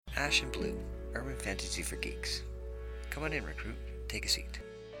Ash and Blue, Urban Fantasy for Geeks. Come on in, recruit. Take a seat.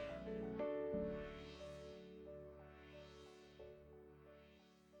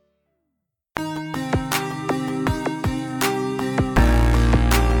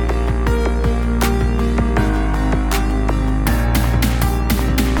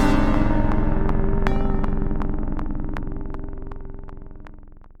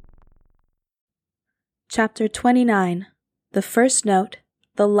 Chapter 29. The First Note,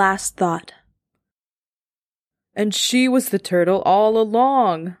 The Last Thought. And she was the turtle all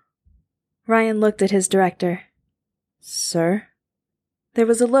along. Ryan looked at his director. Sir? There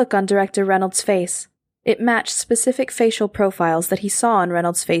was a look on Director Reynolds' face. It matched specific facial profiles that he saw on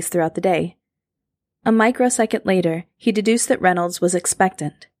Reynolds' face throughout the day. A microsecond later, he deduced that Reynolds was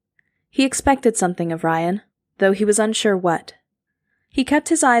expectant. He expected something of Ryan, though he was unsure what. He kept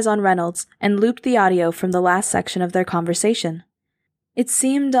his eyes on Reynolds and looped the audio from the last section of their conversation. It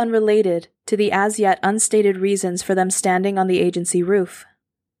seemed unrelated to the as-yet unstated reasons for them standing on the agency roof.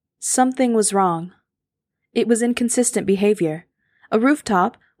 Something was wrong. It was inconsistent behavior. A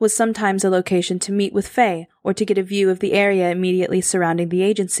rooftop was sometimes a location to meet with Faye or to get a view of the area immediately surrounding the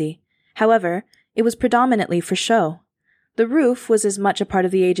agency. However, it was predominantly for show. The roof was as much a part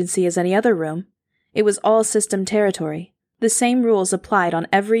of the agency as any other room. It was all system territory. The same rules applied on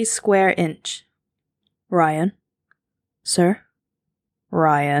every square inch. Ryan? Sir?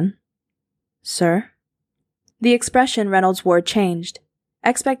 Ryan? Sir? The expression Reynolds wore changed.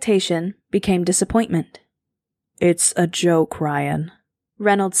 Expectation became disappointment. It's a joke, Ryan,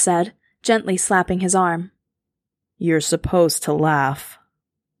 Reynolds said, gently slapping his arm. You're supposed to laugh.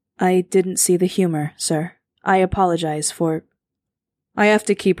 I didn't see the humor, sir. I apologize for... I have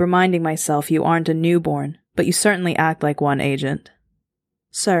to keep reminding myself you aren't a newborn, but you certainly act like one, Agent.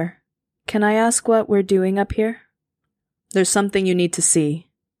 Sir, can I ask what we're doing up here? There's something you need to see.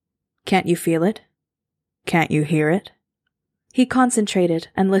 Can't you feel it? Can't you hear it? He concentrated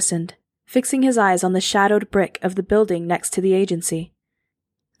and listened, fixing his eyes on the shadowed brick of the building next to the agency.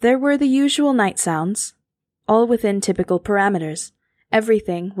 There were the usual night sounds, all within typical parameters.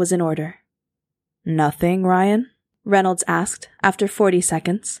 Everything was in order. Nothing, Ryan? Reynolds asked after 40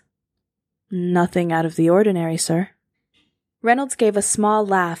 seconds. Nothing out of the ordinary, sir. Reynolds gave a small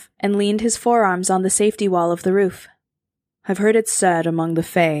laugh and leaned his forearms on the safety wall of the roof. I've heard it said among the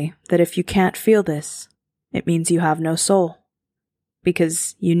Fae that if you can't feel this, it means you have no soul.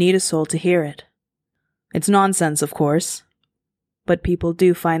 Because you need a soul to hear it. It's nonsense, of course. But people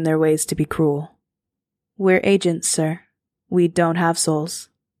do find their ways to be cruel. We're agents, sir. We don't have souls.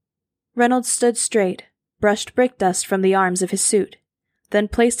 Reynolds stood straight, brushed brick dust from the arms of his suit, then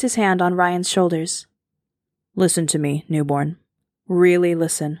placed his hand on Ryan's shoulders. Listen to me, newborn. Really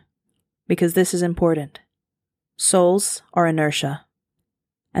listen. Because this is important. Souls are inertia.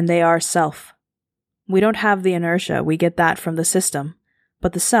 And they are self. We don't have the inertia, we get that from the system.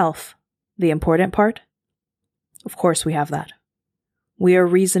 But the self, the important part? Of course we have that. We are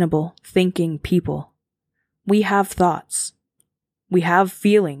reasonable, thinking people. We have thoughts. We have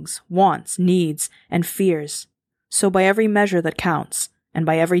feelings, wants, needs, and fears. So by every measure that counts, and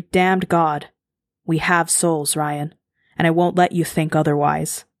by every damned God, we have souls, Ryan, and I won't let you think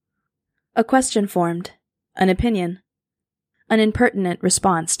otherwise. A question formed, an opinion, an impertinent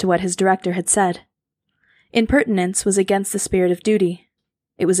response to what his director had said. Impertinence was against the spirit of duty.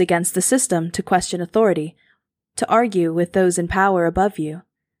 It was against the system to question authority, to argue with those in power above you.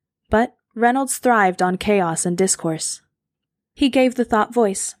 But Reynolds thrived on chaos and discourse. He gave the thought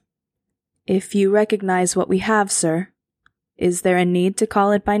voice. If you recognize what we have, sir, is there a need to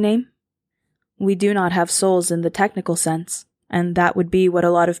call it by name? We do not have souls in the technical sense, and that would be what a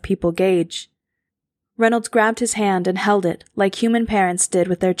lot of people gauge. Reynolds grabbed his hand and held it like human parents did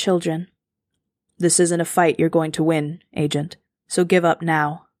with their children. This isn't a fight you're going to win, Agent, so give up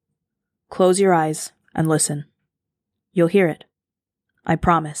now. Close your eyes and listen. You'll hear it. I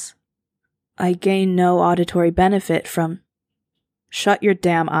promise. I gain no auditory benefit from... Shut your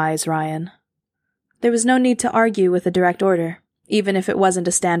damn eyes, Ryan. There was no need to argue with a direct order, even if it wasn't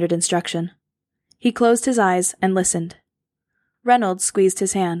a standard instruction. He closed his eyes and listened. Reynolds squeezed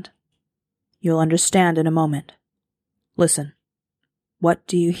his hand. You'll understand in a moment. Listen. What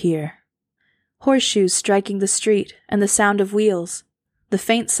do you hear? Horseshoes striking the street and the sound of wheels. The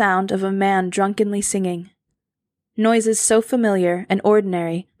faint sound of a man drunkenly singing. Noises so familiar and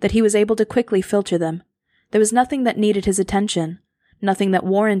ordinary that he was able to quickly filter them. There was nothing that needed his attention, nothing that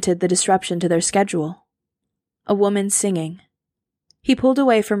warranted the disruption to their schedule. A woman singing. He pulled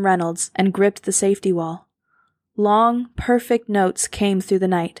away from Reynolds and gripped the safety wall. Long, perfect notes came through the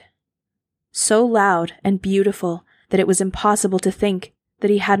night. So loud and beautiful that it was impossible to think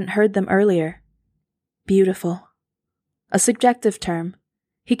that he hadn't heard them earlier. Beautiful. A subjective term.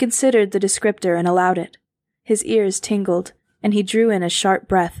 He considered the descriptor and allowed it. His ears tingled, and he drew in a sharp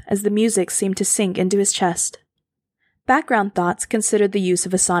breath as the music seemed to sink into his chest. Background thoughts considered the use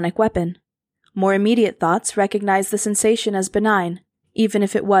of a sonic weapon. More immediate thoughts recognized the sensation as benign, even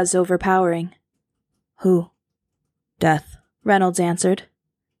if it was overpowering. Who? Death, Reynolds answered.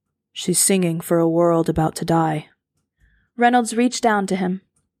 She's singing for a world about to die. Reynolds reached down to him.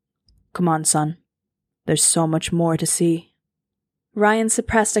 Come on, son. There's so much more to see. Ryan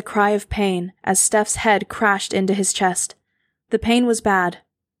suppressed a cry of pain as Steph's head crashed into his chest. The pain was bad,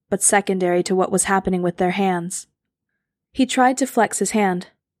 but secondary to what was happening with their hands. He tried to flex his hand,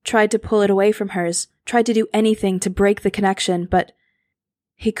 tried to pull it away from hers, tried to do anything to break the connection, but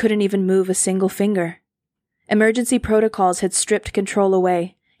he couldn't even move a single finger. Emergency protocols had stripped control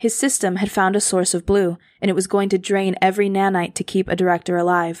away. His system had found a source of blue, and it was going to drain every nanite to keep a director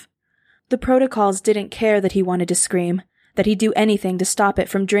alive. The protocols didn't care that he wanted to scream, that he'd do anything to stop it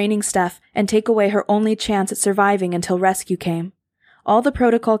from draining Steph and take away her only chance at surviving until rescue came. All the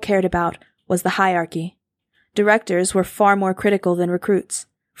protocol cared about was the hierarchy. Directors were far more critical than recruits.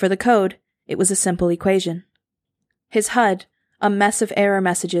 For the code, it was a simple equation. His HUD, a mess of error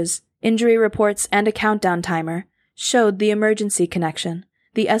messages, injury reports, and a countdown timer, showed the emergency connection,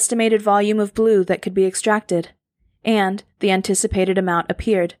 the estimated volume of blue that could be extracted, and the anticipated amount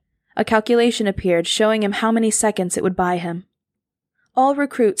appeared. A calculation appeared showing him how many seconds it would buy him. All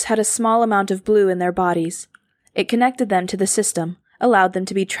recruits had a small amount of blue in their bodies. It connected them to the system, allowed them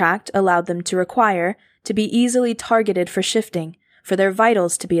to be tracked, allowed them to require, to be easily targeted for shifting, for their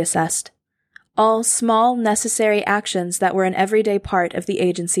vitals to be assessed. All small, necessary actions that were an everyday part of the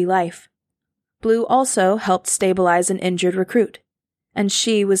agency life. Blue also helped stabilize an injured recruit, and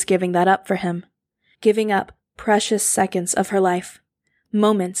she was giving that up for him, giving up precious seconds of her life.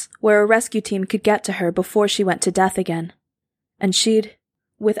 Moments where a rescue team could get to her before she went to death again. And she'd,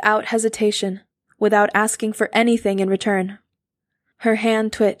 without hesitation, without asking for anything in return. Her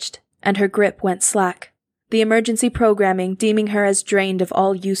hand twitched, and her grip went slack, the emergency programming deeming her as drained of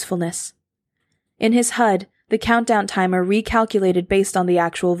all usefulness. In his HUD, the countdown timer recalculated based on the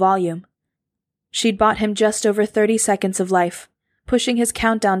actual volume. She'd bought him just over 30 seconds of life, pushing his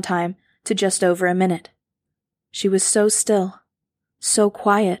countdown time to just over a minute. She was so still. So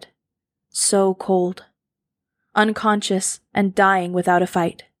quiet, so cold, unconscious and dying without a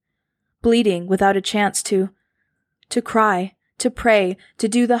fight, bleeding without a chance to cry, to pray, to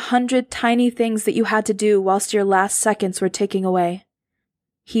do the 100 tiny things that you had to do whilst your last seconds were ticking away.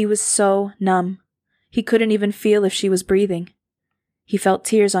 He was so numb. He couldn't even feel if she was breathing. He felt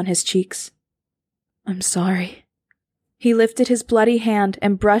tears on his cheeks. I'm sorry. He lifted his bloody hand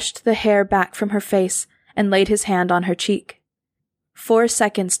and brushed the hair back from her face and laid his hand on her cheek. 4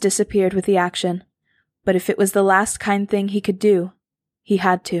 seconds disappeared with the action, but if it was the last kind thing he could do, he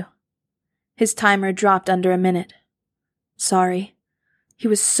had to. His timer dropped under a minute. Sorry. He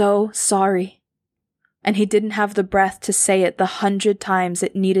was so sorry. And he didn't have the breath to say it the 100 times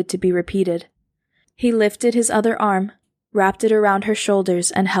it needed to be repeated. He lifted his other arm, wrapped it around her shoulders,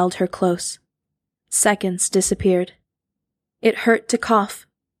 and held her close. Seconds disappeared. It hurt to cough.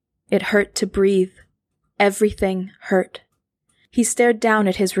 It hurt to breathe. Everything hurt. He stared down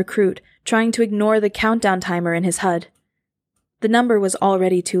at his recruit, trying to ignore the countdown timer in his HUD. The number was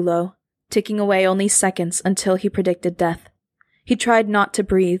already too low, ticking away only seconds until he predicted death. He tried not to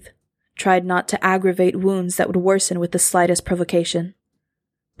breathe, tried not to aggravate wounds that would worsen with the slightest provocation.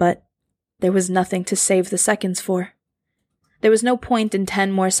 But there was nothing to save the seconds for. There was no point in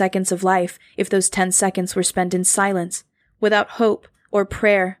 10 more seconds of life if those 10 seconds were spent in silence, without hope or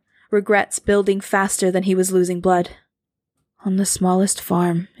prayer, regrets building faster than he was losing blood. On the smallest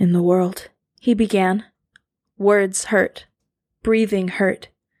farm in the world, he began. Words hurt. Breathing hurt.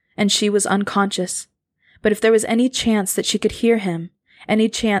 And she was unconscious. But if there was any chance that she could hear him, any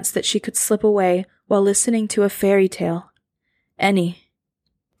chance that she could slip away while listening to a fairy tale, any.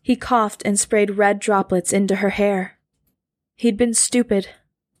 He coughed and sprayed red droplets into her hair. He'd been stupid.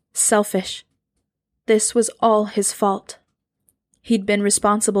 Selfish. This was all his fault. He'd been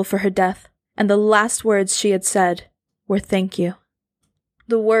responsible for her death, and the last words she had said were thank you.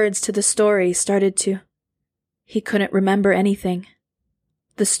 The words to the story started to... He couldn't remember anything.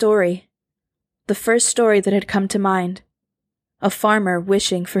 The story. The first story that had come to mind. A farmer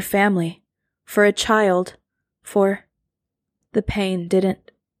wishing for family. For a child. For... The pain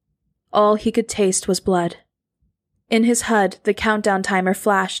didn't. All he could taste was blood. In his HUD, the countdown timer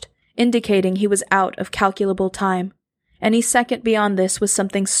flashed, indicating he was out of calculable time. Any second beyond this was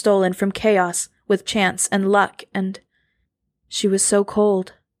something stolen from chaos, with chance and luck and... She was so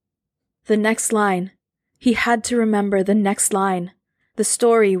cold. The next line. He had to remember the next line. The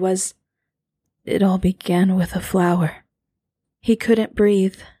story was, "It all began with a flower." He couldn't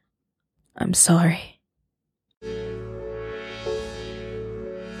breathe. "I'm sorry."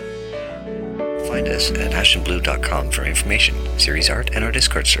 Find us at ashandblue.com for information, series art, and our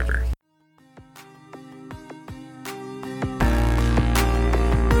Discord server.